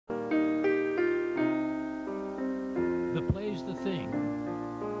The Play's the Thing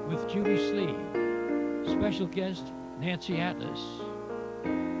with Judy Sleed. Special guest, Nancy Atlas.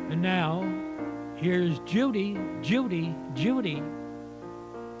 And now, here's Judy. Love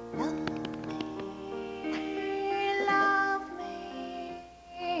me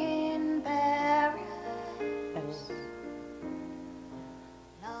in Paris.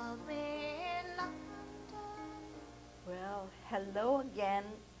 Love me in London. Well, hello again,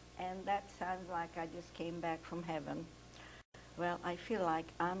 and that sounds like I just came back from heaven. Well, I feel like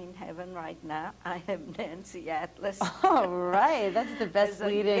I'm in heaven right now. I am Nancy Atlas. All right, that's the best As a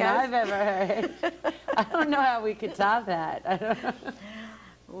lead-in guest. I've ever heard. I don't know how we could top that. I don't know.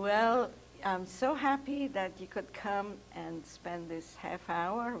 Well, I'm so happy that you could come and spend this half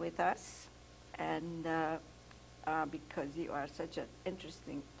hour with us, and because you are such an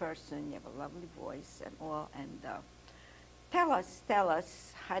interesting person, you have a lovely voice and all, and tell us,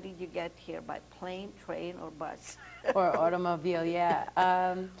 how did you get here, by plane, train, or bus? Or automobile, yeah.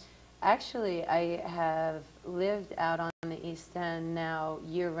 Actually, I have lived out on the East End now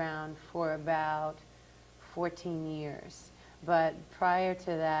year-round for about 14 years. But prior to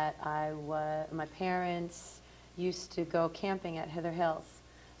that, my parents used to go camping at Heather Hills.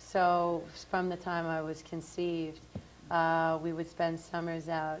 So from the time I was conceived, we would spend summers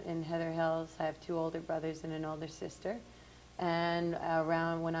out in Heather Hills. I have 2 older brothers and an older sister. And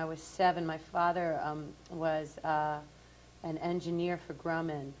around when I was 7, my father was an engineer for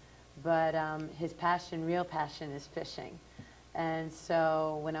Grumman, but his real passion is fishing. And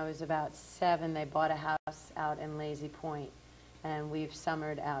so when I was about 7, they bought a house out in Lazy Point, and we've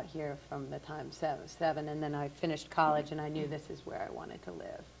summered out here from the time 7. And then I finished college, and I knew this is where I wanted to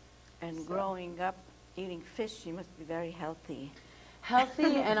live. And So. Growing up eating fish, you must be very healthy.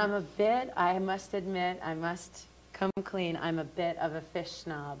 Healthy, and I'm a bit, I must admit, I must come clean, I'm a bit of a fish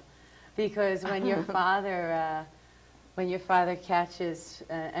snob, because when your father catches,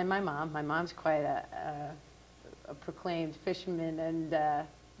 and my mom's quite a proclaimed fisherman and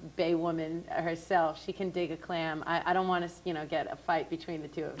bay woman herself. She can dig a clam. I don't want to, get a fight between the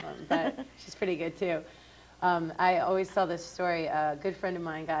two of them, but she's pretty good too. I always tell this story. A good friend of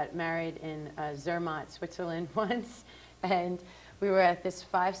mine got married in Zermatt, Switzerland once, and we were at this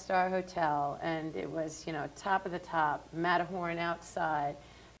 5-star hotel, and it was, top of the top, Matterhorn outside,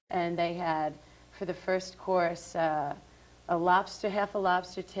 and they had, for the first course, a lobster, half a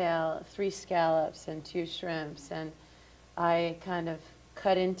lobster tail, 3 scallops, and 2 shrimps, and I kind of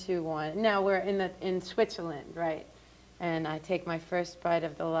cut into one. Now we're in Switzerland, right? And I take my first bite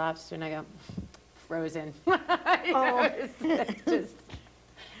of the lobster, and I go, frozen. It's just,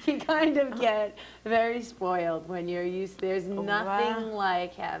 you kind of get very spoiled when you're used. There's nothing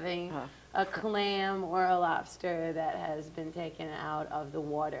like having a clam or a lobster that has been taken out of the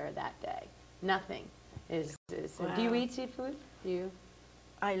water that day. Nothing is. Wow. Do you eat seafood? Do you?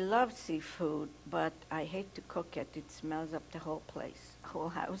 I love seafood, but I hate to cook it. It smells up the whole place, whole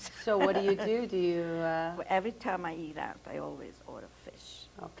house. So what do you do? Do you? Every time I eat out, I always order fish.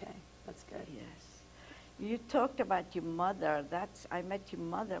 Okay, that's good. Yes. You talked about your mother. I met your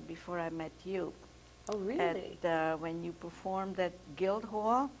mother before I met you. Oh, really? When you performed at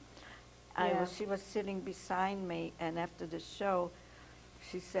Guildhall, Yeah. she was sitting beside me, and after the show,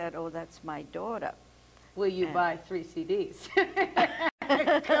 she said, "Oh, that's my daughter." Will you buy 3 CDs?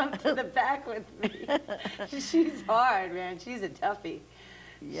 Come to the back with me. She's hard, man. She's a toughie.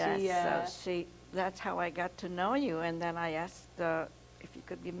 Yes, that's how I got to know you, and then I asked if you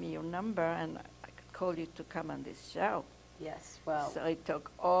could give me your number, and I could call you to come on this show. Yes, well. So it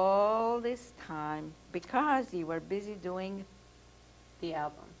took all this time because you were busy doing The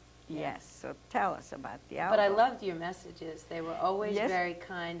album. Yes, so tell us about the album. But I loved your messages. They were always Yes. very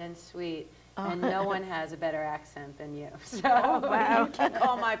kind and sweet, and no one has a better accent than you. So wow. you can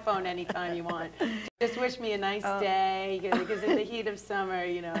call my phone anytime you want. Just wish me a nice day, because in the heat of summer,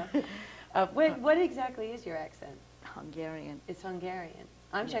 what exactly is your accent? Hungarian. It's Hungarian.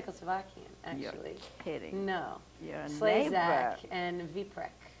 I'm Czechoslovakian, actually. You're kidding. No. You're a Slezak neighbor. and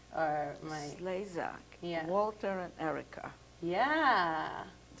Viprek are my... Slezak. Yeah. Walter and Erica. Yeah.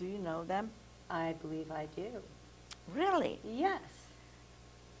 Do you know them? I believe I do. Really? Yes.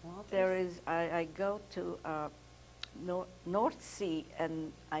 There is, I go to North Sea,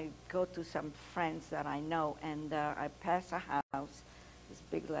 and I go to some friends that I know, and I pass a house, this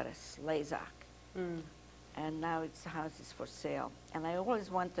big letter, Slezak. Mm. And now the house is for sale. And I always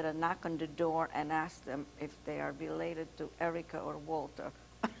wanted to knock on the door and ask them if they are related to Erica or Walter.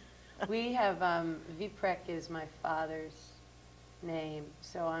 We have, Viprek is my father's name,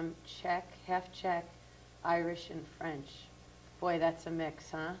 so I'm Czech, half Czech, Irish, and French. Boy, that's a mix,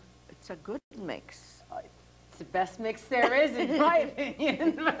 huh? It's a good mix. the best mix there is, in my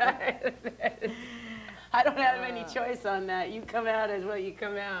opinion. I don't have any choice on that. You come out as what you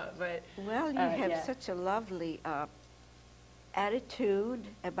come out. But well, you have yeah. such a lovely attitude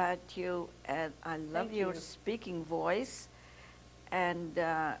about you, and I love Thank your you. speaking voice, and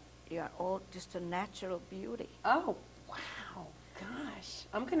you're all just a natural beauty. Oh, wow. Gosh.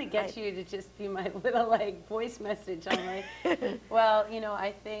 I'm going to get you to just be my little, like, voice message on my... Well, you know,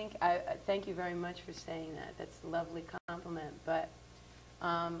 I think... thank you very much for saying that. That's a lovely compliment. But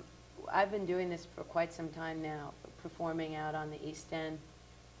I've been doing this for quite some time now, performing out on the East End.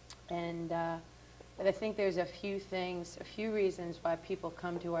 And I think there's a few things, a few reasons why people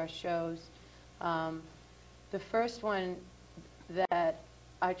come to our shows. The first one that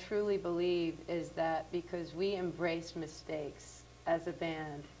I truly believe is that because we embrace mistakes as a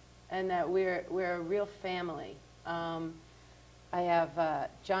band, and that we're a real family. I have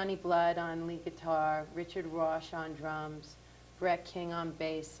Johnny Blood on lead guitar, Richard Roche on drums, Brett King on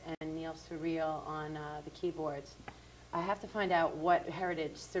bass, and Neil Surreal on the keyboards. I have to find out what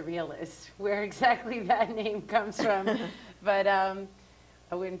heritage Surreal is, where exactly that name comes from. But I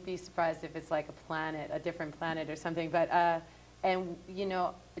wouldn't be surprised if it's like a planet, a different planet or something. But and you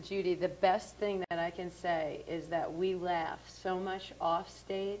know, Judy, the best thing that I can say is that we laugh so much off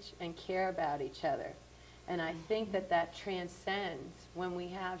stage and care about each other. And I think that that transcends when we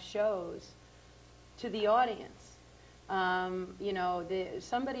have shows to the audience. You know,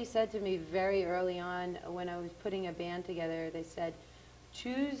 somebody said to me very early on when I was putting a band together, they said,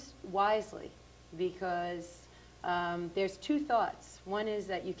 choose wisely, because there's two thoughts. One is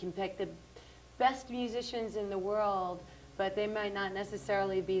that you can pick the best musicians in the world, but they might not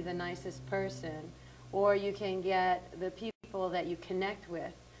necessarily be the nicest person, or you can get the people that you connect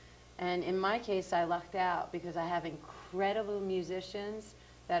with. And in my case, I lucked out because I have incredible musicians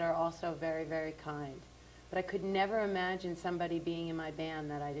that are also very, very kind. But I could never imagine somebody being in my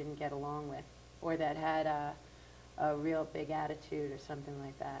band that I didn't get along with, or that had a real big attitude or something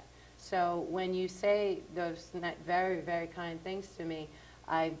like that. So when you say those very, very kind things to me,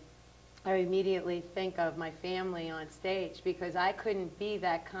 I immediately think of my family on stage, because I couldn't be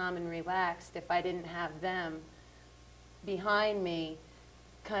that calm and relaxed if I didn't have them behind me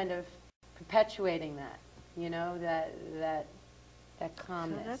kind of perpetuating that, you know, that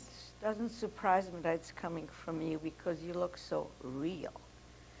calmness. So that doesn't surprise me that it's coming from you, because you look so real.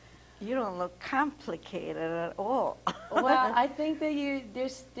 You don't look complicated at all. Well, I think that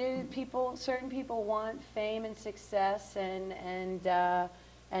certain people want fame and success and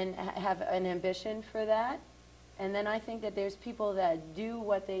have an ambition for that. And then I think that there's people that do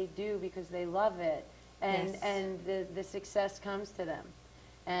what they do because they love it, and Yes. and the success comes to them.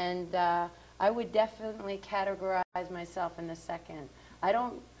 And I would definitely categorize myself in the second. I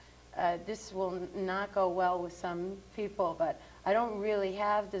don't, this will not go well with some people, but I don't really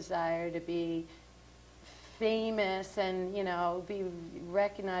have desire to be famous and, you know, be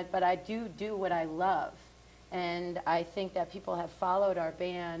recognized, but I do what I love. And I think that people have followed our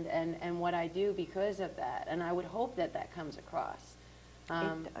band and what I do because of that. And I would hope that that comes across.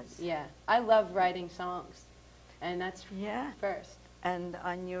 It does. Yeah. I love writing songs. And that's Yeah. first. And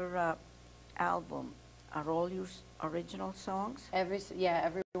on your album, are all your original songs? Every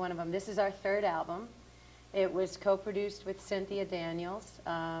one of them. This is our third album. It was co-produced with Cynthia Daniels,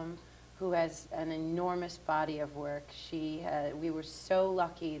 who has an enormous body of work. We were so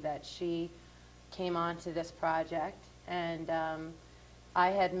lucky that she came onto this project, and I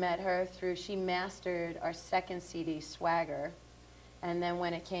had met her through, she mastered our second CD, Swagger, and then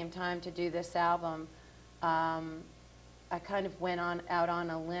when it came time to do this album, I kind of went out on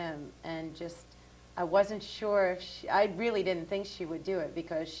a limb and just, I wasn't sure if I really didn't think she would do it,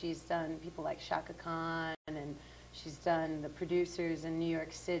 because she's done people like Shaka Khan, and she's done the producers in New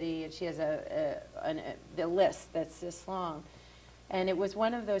York City, and she has the list that's this long. And it was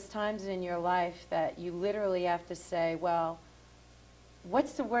one of those times in your life that you literally have to say, well,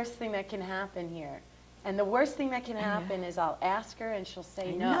 what's the worst thing that can happen here? And the worst thing that can happen is I'll ask her and she'll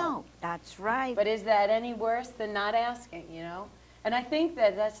say no. No, that's right. But is that any worse than not asking, you know? And I think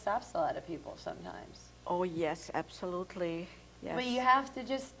that stops a lot of people sometimes. Oh, yes, absolutely. Yes. But you have to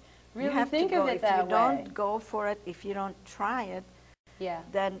just You really have to think go. of it if that you way. don't go for it, if you don't try it, Yeah.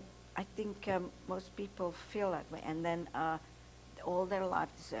 then I think most people feel that way. And then all their life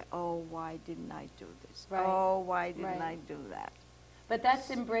they say, oh, why didn't I do this? Right. Oh, why didn't Right. I do that? But that's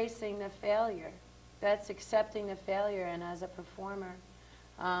embracing the failure. That's accepting the failure, and as a performer,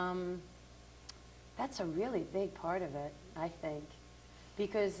 that's a really big part of it, I think.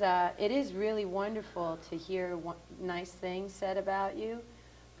 Because it is really wonderful to hear nice things said about you,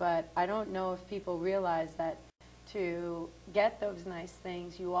 but I don't know if people realize that to get those nice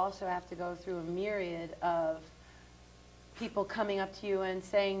things, you also have to go through a myriad of people coming up to you and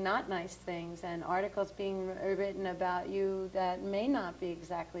saying not nice things, and articles being written about you that may not be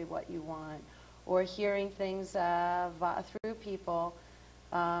exactly what you want, or hearing things through people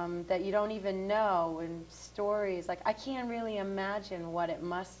that you don't even know, and stories. Like, I can't really imagine what it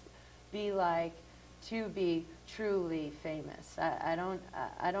must be like to be truly famous. I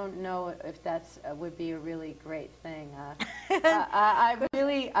don't know if that's would be a really great thing. I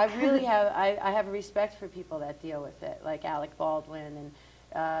really have respect for people that deal with it, like Alec Baldwin,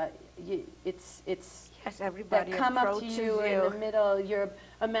 and it's Yes, everybody that come up to approaches you in the middle.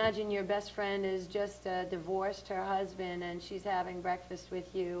 Imagine your best friend is just divorced her husband, and she's having breakfast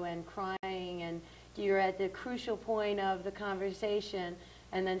with you and crying, and you're at the crucial point of the conversation,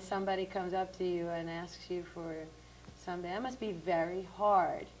 and then somebody comes up to you and asks you for something. That must be very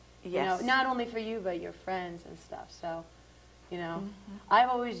hard. Yes. You know, not only for you, but your friends and stuff. So, you know, I've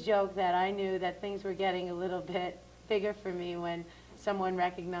always joked that I knew that things were getting a little bit bigger for me when someone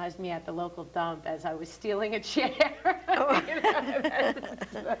recognized me at the local dump as I was stealing a chair.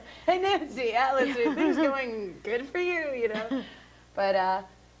 Hey, Nancy, Alice, are things going good for you, you know? But,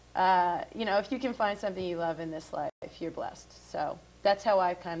 you know, if you can find something you love in this life, you're blessed. So that's how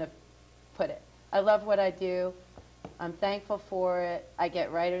I kind of put it. I love what I do. I'm thankful for it. I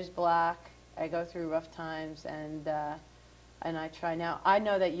get writer's block. I go through rough times, and I try. Now, I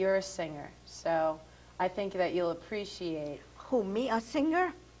know that you're a singer, so I think that you'll appreciate. Who, me, a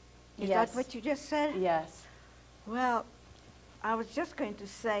singer? Is Yes. that what you just said? Yes. Well, I was just going to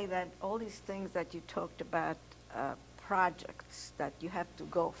say that all these things that you talked about, projects that you have to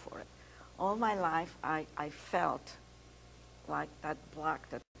go for it. All my life, I felt like that block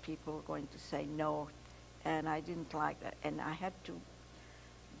that people were going to say no, and I didn't like that. And I had to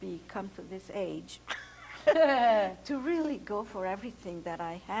come to this age to really go for everything that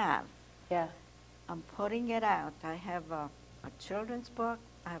I have. Yeah. I'm putting it out. I have a children's book.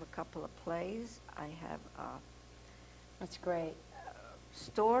 I have a couple of plays. I have That's great.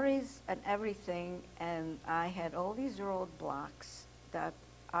 stories and everything, and I had all these roadblocks that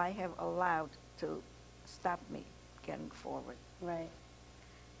I have allowed to stop me getting forward. Right.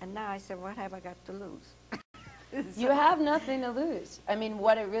 And now I said, what have I got to lose? You have nothing to lose. I mean,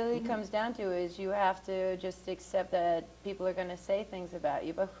 what it really comes down to is you have to just accept that people are going to say things about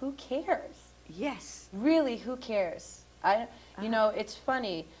you, but who cares? Yes. Really, who cares? You know, it's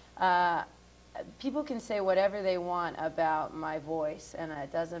funny. People can say whatever they want about my voice, and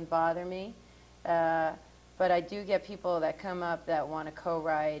it doesn't bother me. But I do get people that come up that want to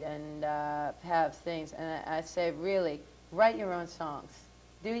co-write and have things, and I say, really, write your own songs.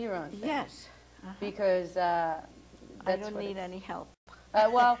 Do your own thing. Yes. Because that's I don't what need it's- any help.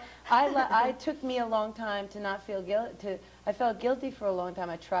 Well, I took me a long time to not feel guilty. I felt guilty for a long time.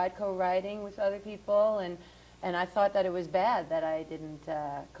 I tried co-writing with other people, and I thought that it was bad that I didn't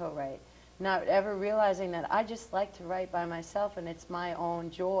co-write. Not ever realizing that I just like to write by myself, and it's my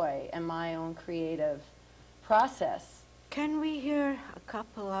own joy and my own creative process. Can we hear a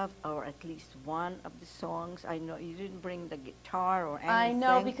couple of, or at least one of the songs? I know you didn't bring the guitar or anything. I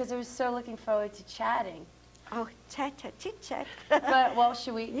know, because I was so looking forward to chatting. Oh, chat, chit-chat. But, well,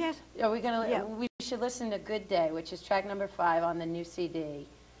 should we? Yes. Are we going to? Yeah. We should listen to "Good Day," which is track number 5 on the new CD,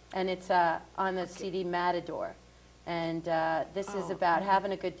 and it's on the CD Matador. And this is about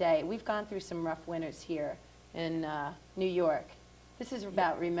having a good day. We've gone through some rough winters here in New York. This is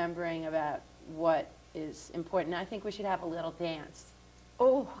about remembering about what is important. I think we should have a little dance.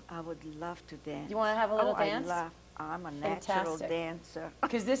 Oh, I would love to dance. You want to have a little oh, dance? I'm a natural Fantastic. dancer.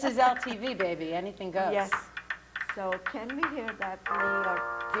 Because this is LTV, baby. Anything goes. Yes. So can we hear that, Neil, our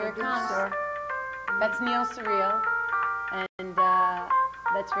Here it comes. producer? That's Neil Surreal, and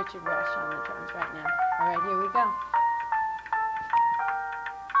that's Richard Rush on the drums right now. All right, here we go.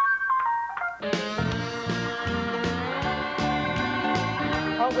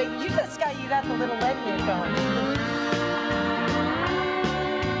 Oh wait, you got the little lead here going.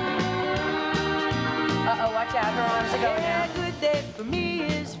 Uh-oh, watch out, her arms are going Yeah, out. good day for me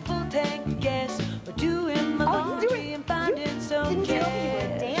is full tank of gas, or doing my laundry and finding some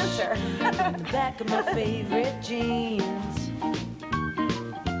cash. Dancer. In the back of my favorite jeans.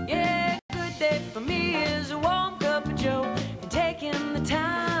 Yeah, good day for me is a warm cup of Joe and taking the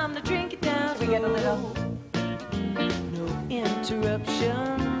time to drink it down. We get a little. No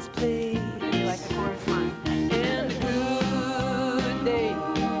interruptions, please. You like the chorus line? And a good day.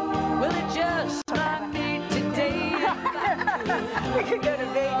 Well, it just might be today. We could go to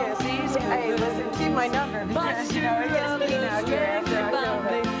Vegas. Hey, listen, keep my number because, you know, it gets mean out here after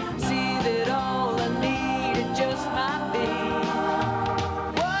October. See that all I need is just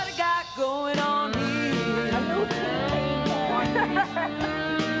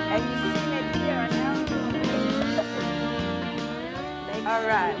right. All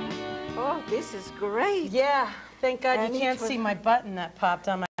right. Oh, this is great. Yeah. Thank God And you it can't was- see my button that popped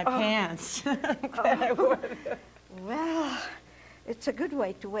on my pants. Well, it's a good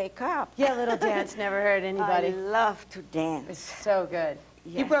way to wake up. Yeah, little dance never hurt I anybody. love to It's dance. so good.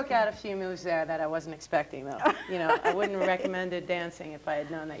 You Yes. broke out a few moves there that I wasn't expecting, though. You know, I wouldn't have recommended dancing if I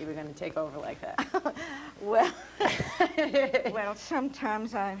had known that you were going to take over like that. Well, well,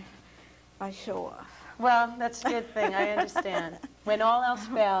 sometimes I show off. Well, that's a good thing. I understand. When all else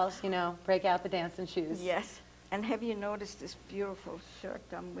fails, you know, break out the dancing shoes. Yes. And have you noticed this beautiful shirt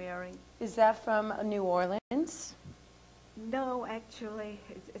I'm wearing? Is that from New Orleans? No, actually,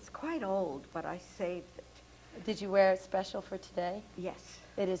 it's quite old, but I saved it. Did you wear it special for today? Yes,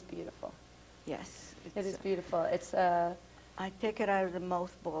 It is beautiful. yes. It is beautiful. It's I take it out of the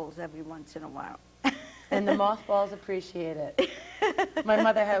mothballs every once in a while. and the mothballs appreciate it. My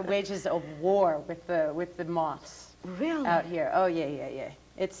mother had wages of war with the moths Really? out here. Oh yeah, yeah, yeah.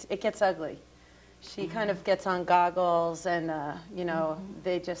 It gets ugly. She kind of gets on goggles, and you know,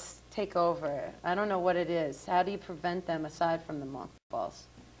 they just take over. I don't know what it is. How do you prevent them aside from the mothballs?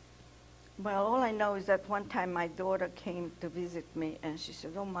 Well, all I know is that one time my daughter came to visit me, and she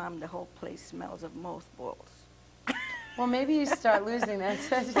said, "Oh, Mom, the whole place smells of mothballs." Well, maybe you start losing that.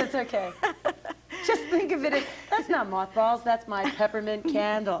 That's okay. Just think of it. That's not mothballs. That's my peppermint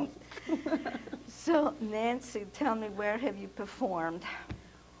candle. So, Nancy, tell me, where have you performed?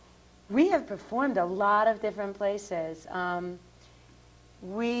 We have performed a lot of different places.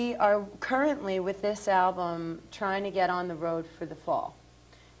 We are currently, with this album, trying to get on the road for the fall.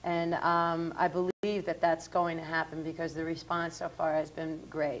 And I believe that that's going to happen because the response so far has been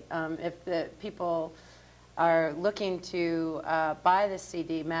great. If the people are looking to buy the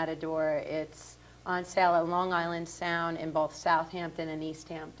CD, Matador, it's on sale at Long Island Sound in both Southampton and East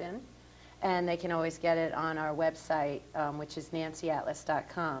Hampton. And they can always get it on our website, which is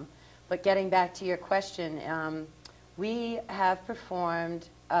nancyatlas.com. But getting back to your question, we have performed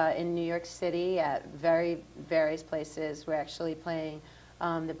in New York City at various places. We're actually playing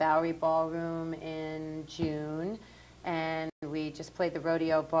the Bowery Ballroom in June, and we just played the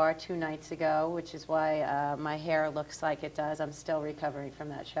Rodeo Bar 2 nights ago, which is why my hair looks like it does. I'm still recovering from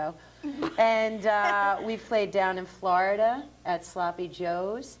that show. And we've played down in Florida at Sloppy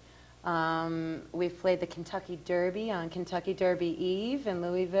Joe's. We've played the Kentucky Derby on Kentucky Derby Eve in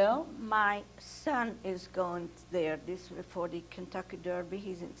Louisville. My son is going there for the Kentucky Derby.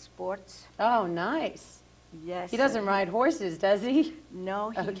 He's in sports. Oh, nice. Yes. He doesn't ride horses, does he?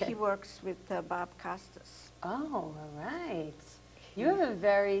 No, Okay. he works with Bob Costas. Oh, all right. You have a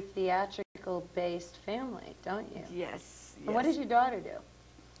very theatrical-based family, don't you? Yes. And what does your daughter do?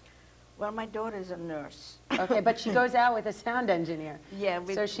 Well, my daughter's a nurse. Okay, but she goes out with a sound engineer. Yeah.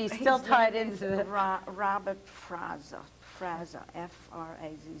 So she's still his tied name into is the... Robert Fraza,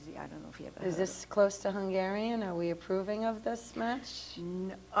 F-R-A-Z-Z. I don't know if you ever heard Is this close to Hungarian? Are we approving of this match?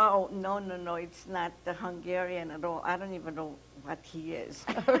 No, oh, no, it's not the Hungarian at all. I don't even know what he is.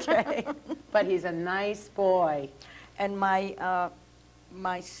 Okay, but he's a nice boy. And my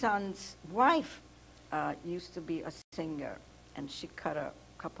son's wife used to be a singer, and she cut a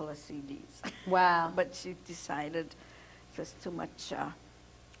couple of CDs. Wow. But she decided there's too much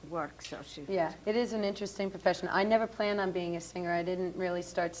work, so she... Yeah, it is an interesting profession. I never planned on being a singer. I didn't really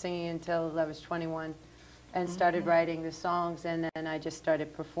start singing until I was 21 and started writing the songs, and then I just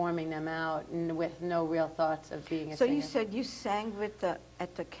started performing them out and with no real thoughts of being a So singer. you said you sang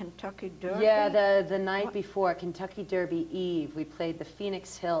at the Kentucky Derby? Yeah, the night before, Kentucky Derby Eve, we played the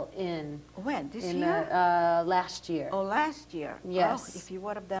Phoenix Hill Inn. When? This in year? Last year. Oh, last year. Yes. Oh, if you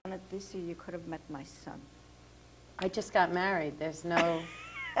would have done it this year, you could have met my son. I just got married. There's no...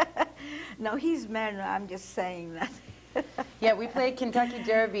 No, he's married. I'm just saying that. Yeah, we played Kentucky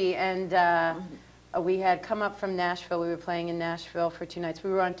Derby, and we had come up from Nashville. We were playing in Nashville for 2 nights. We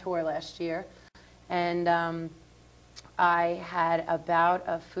were on tour last year, and I had a bout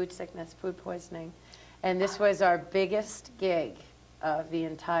of food sickness, food poisoning, and this was our biggest gig of the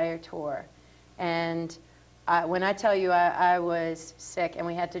entire tour. And when I tell you I was sick, and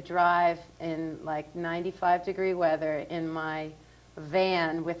we had to drive in like 95-degree weather in my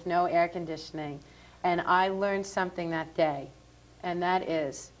van with no air conditioning, and I learned something that day, and that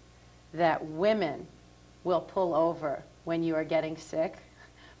is that women will pull over when you are getting sick,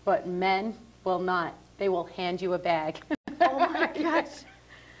 but men will not. They will hand you a bag. Oh my gosh.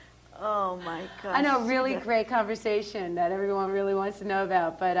 Oh my gosh. I know, really great conversation that everyone really wants to know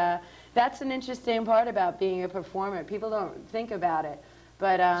about, but that's an interesting part about being a performer. People don't think about it.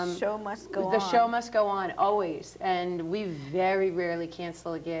 But the show must go on. The show must go on, always. And we very rarely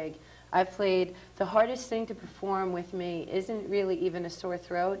cancel a gig. I've played, the hardest thing to perform with me isn't really even a sore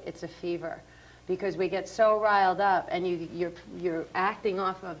throat, it's a fever. Because we get so riled up and you're acting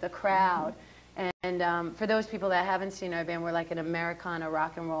off of the crowd. And for those people that haven't seen our band, we're like an Americana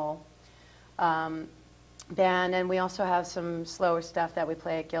rock and roll band, and we also have some slower stuff that we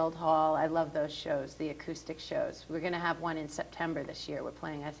play at Guildhall. I love those shows, the acoustic shows. We're going to have one in September this year. We're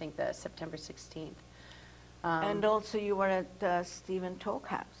playing, I think, the September 16th. And also you were at Stephen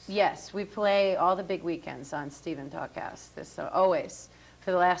Talkhouse. Yes, we play all the big weekends on Stephen Talkhouse. Always.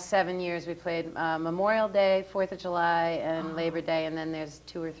 For the last 7 years, we played Memorial Day, 4th of July, and Labor Day, and then there's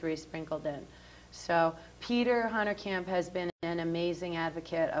 2 or 3 sprinkled in. So Peter Hunterkamp has been an amazing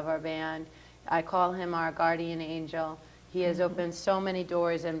advocate of our band. I call him our guardian angel. He has opened so many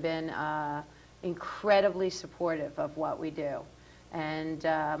doors and been incredibly supportive of what we do. And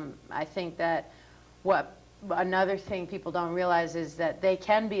I think that another thing people don't realize is that they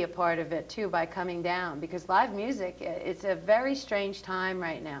can be a part of it too by coming down, because live music, it's a very strange time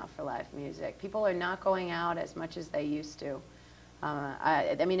right now for live music. People are not going out as much as they used to.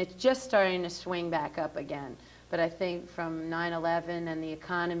 I mean, it's just starting to swing back up again. But I think from 9/11 and the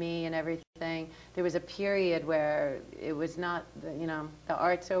economy and everything, there was a period where it was not, you know, the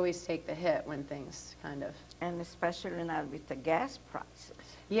arts always take the hit when things kind of. And especially now with the gas prices.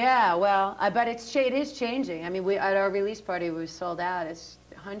 Yeah, well, but it is changing. I mean, at our release party, we sold out. It's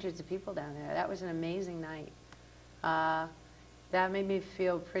hundreds of people down there. That was an amazing night. That made me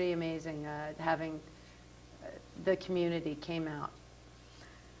feel pretty amazing, having the community came out.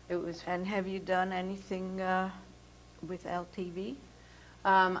 It was. And have you done anything with LTV?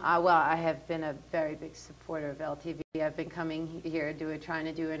 Well, I have been a very big supporter of LTV. I've been coming here trying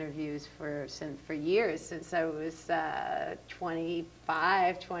to do interviews for years, since I was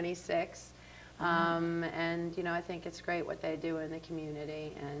 25, 26. And, you know, I think it's great what they do in the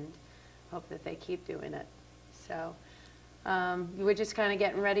community, and hope that they keep doing it. So we're just kind of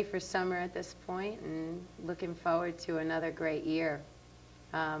getting ready for summer at this point and looking forward to another great year.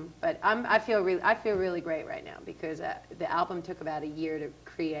 But I feel really great right now, because the album took about a year to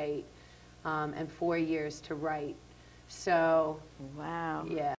create and 4 years to write. So, wow.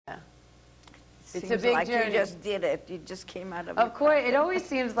 Yeah. It's Seems a big like journey. You just did it. You just came out of Of course, it always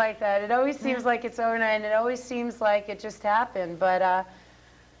seems like that. It always seems like it's overnight, and it always seems like it just happened. But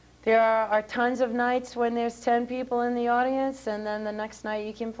there are tons of nights when there's 10 people in the audience, and then the next night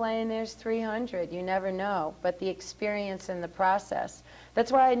you can play and there's 300. You never know. But the experience and the process.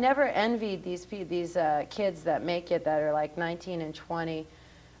 That's why I never envied these kids that make it, that are like 19 and 20,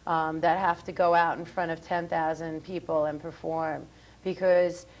 that have to go out in front of 10,000 people and perform.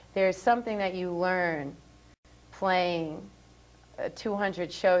 Because there's something that you learn playing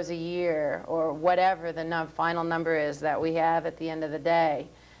 200 shows a year, or whatever the final number is that we have at the end of the day,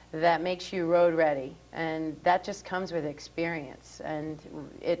 that makes you road ready. And that just comes with experience. And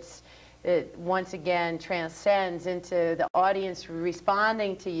it once again transcends into the audience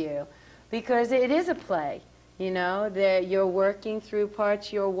responding to you, because it is a play. You know, you're working through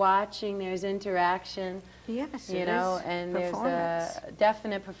parts, you're watching, there's interaction. Yes, you know, and there's a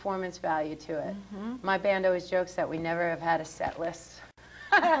definite performance value to it. My band always jokes that we never have had a set list.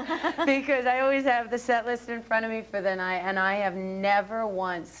 Because I always have the set list in front of me for the night, and I have never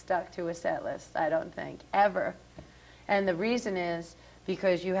once stuck to a set list, I don't think, ever. And the reason is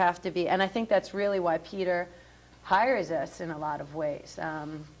because you have to be, and I think that's really why Peter hires us in a lot of ways.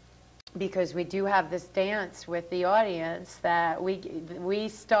 Because we do have this dance with the audience that we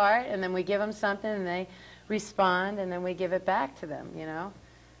start, and then we give them something, and they respond, and then we give it back to them, you know.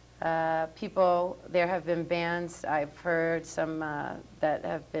 There have been bands, I've heard some that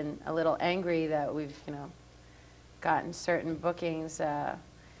have been a little angry that we've, you know, gotten certain bookings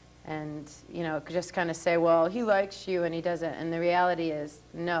and, you know, just kind of say, well, he likes you and he doesn't. And the reality is,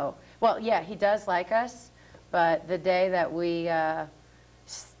 no. Well, yeah, he does like us, but the day that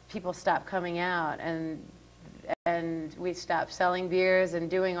people stop coming out and we stop selling beers and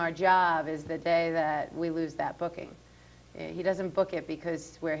doing our job is the day that we lose that booking. He doesn't book it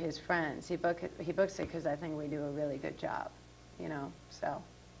because we're his friends. He books it because I think we do a really good job, you know, so.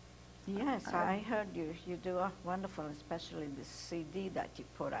 Yes, I heard you. You do a wonderful, especially the CD that you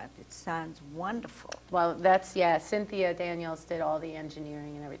put out. It sounds wonderful. Well, yeah, Cynthia Daniels did all the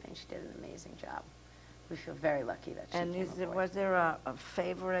engineering and everything. She did an amazing job. We feel very lucky that she came aboard. Was there a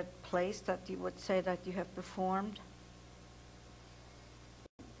favorite place that you would say that you have performed?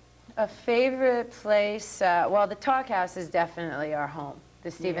 A favorite place, well, the Talkhouse is definitely our home.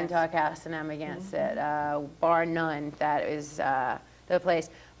 The Stephen Talkhouse in Amagansett, bar none, that is the place.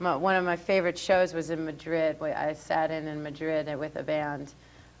 One of my favorite shows was in Madrid. I sat in Madrid with a band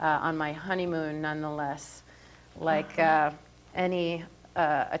on my honeymoon nonetheless. Like any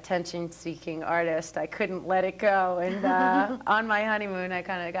attention-seeking artist, I couldn't let it go. And on my honeymoon, I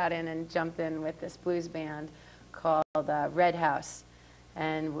kind of got in and jumped in with this blues band called Red House.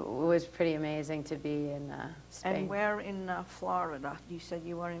 And it was pretty amazing to be in Spain. And where in Florida? You said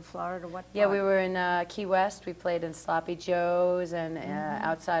you were in Florida. What Yeah, part? we were in Key West. We played in Sloppy Joe's and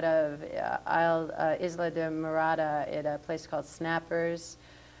outside of Isla de Mirada at a place called Snappers.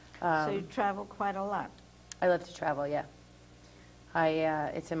 So you travel quite a lot. I love to travel, yeah.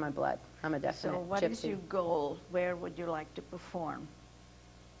 It's in my blood. I'm a definite So what gypsy. is your goal? Where would you like to perform?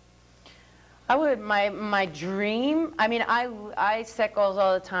 My dream, I mean, I set goals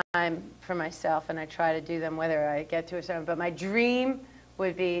all the time for myself, and I try to do them whether I get to a certain, but my dream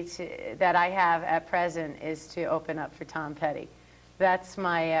would be that I have at present is to open up for Tom Petty. That's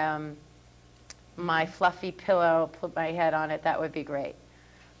my, my fluffy pillow, put my head on it, that would be great.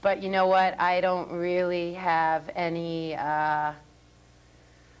 But you know what, I don't really have any, I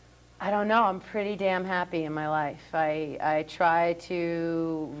don't know, I'm pretty damn happy in my life. I try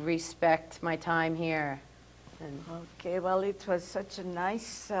to respect my time here. And Okay, well, it was such a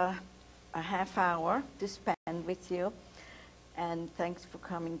nice a half hour to spend with you. And thanks for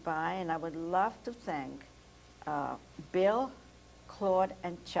coming by. And I would love to thank Bill, Claude,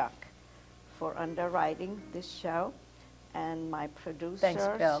 and Chuck for underwriting this show. And my producers. thanks,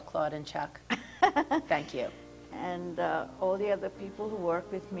 Bill, Claude, and Chuck. Thank you. And all the other people who work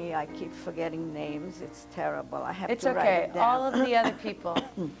with me. I keep forgetting names. It's terrible. I have It's to write okay. it down. All of the other people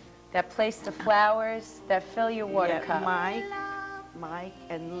that place the flowers, that fill your water Yeah, cup. Mike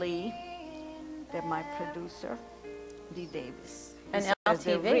and Lee. They're my producer, Lee Davis. And He says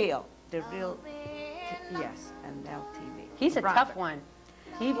LTV. The real, yes, and LTV. He's a Robert. tough one.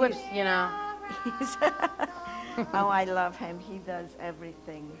 He was, you know. Oh, I love him. He does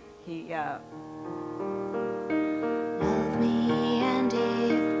everything. He